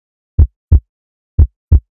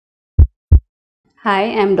Hi,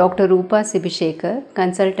 I'm Dr. Roopa Sibi Sekhar,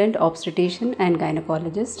 consultant obstetrician and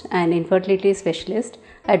gynecologist and infertility specialist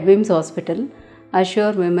at WIMS Hospital,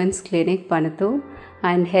 Assure Women's Clinic, Panathu,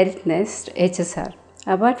 and Health Nest, HSR.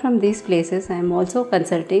 Apart from these places, I am also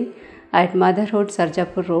consulting at Motherhood,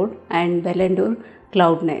 Sarjapur Road and Bellandur,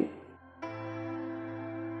 Cloud9.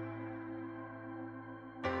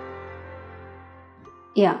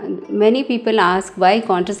 Yeah, many people ask why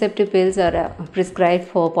contraceptive pills are prescribed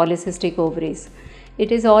for polycystic ovaries.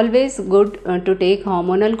 It is always good to take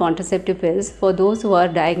hormonal contraceptive pills for those who are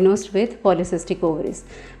diagnosed with polycystic ovaries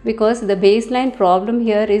because the baseline problem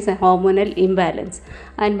here is a hormonal imbalance,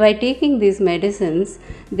 and by taking these medicines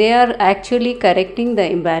they are actually correcting the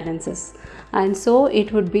imbalances, and so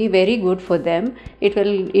it would be very good for them. It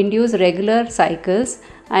will induce regular cycles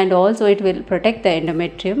and also it will protect the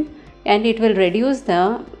endometrium, and it will reduce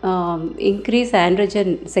the increased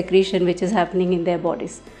androgen secretion which is happening in their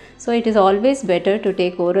bodies. So it is always better to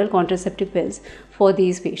take oral contraceptive pills for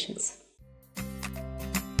these patients.